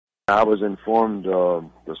I was informed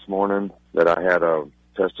this morning that I had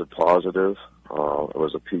tested positive. It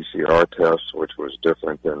was a PCR test, which was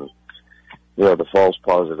different than the false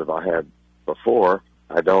positive I had before.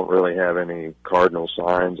 I don't really have any cardinal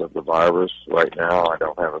signs of the virus right now. I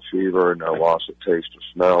don't have a fever, no loss of taste or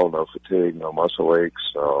smell, no fatigue, no muscle aches.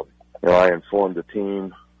 I informed the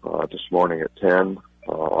team this morning at 10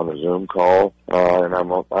 on a Zoom call, and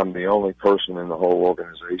I'm the only person in the whole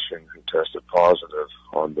organization who tested positive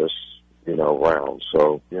on this round.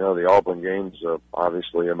 So the Auburn game's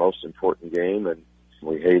obviously a most important game, and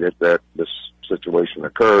we hate it that this situation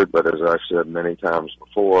occurred. But as I've said many times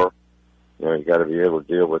before, you got to be able to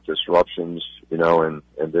deal with disruptions,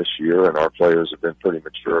 in this year, and our players have been pretty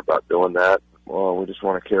mature about doing that. Well, we just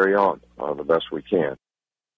want to carry on the best we can.